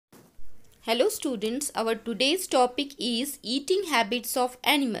Hello students, our today's topic is eating habits of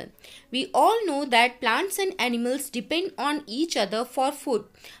animal. We all know that plants and animals depend on each other for food.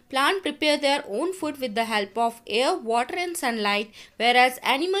 Plants prepare their own food with the help of air, water and sunlight, whereas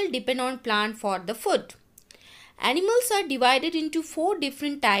animals depend on plant for the food. Animals are divided into four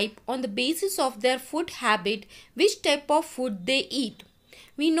different types on the basis of their food habit, which type of food they eat.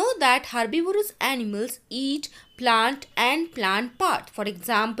 We know that herbivorous animals eat plant and plant part. For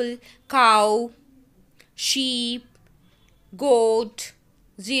example, cow, sheep, goat,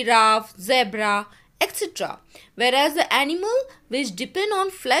 giraffe, zebra, etc. Whereas the animal which depend on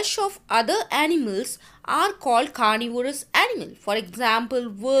flesh of other animals are called carnivorous animal. For example,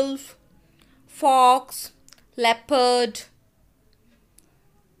 wolf, fox, leopard,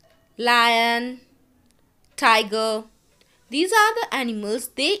 lion, tiger. These are the animals,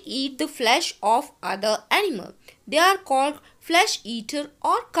 they eat the flesh of other animal. They are called flesh eater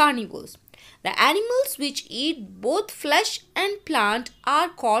or carnivores. The animals which eat both flesh and plant are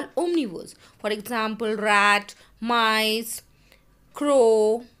called omnivores. For example, rat, mice,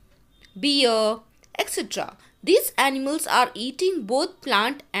 crow, bear, etc. These animals are eating both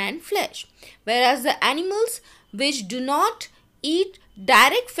plant and flesh. Whereas the animals which do not eat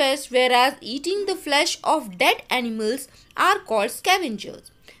direct flesh, whereas eating the flesh of dead animals, are called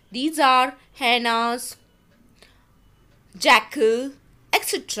scavengers. These are hyenas, jackal,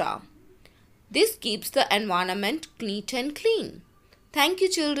 etc. This keeps the environment neat and clean. Thank you,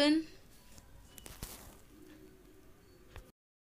 children.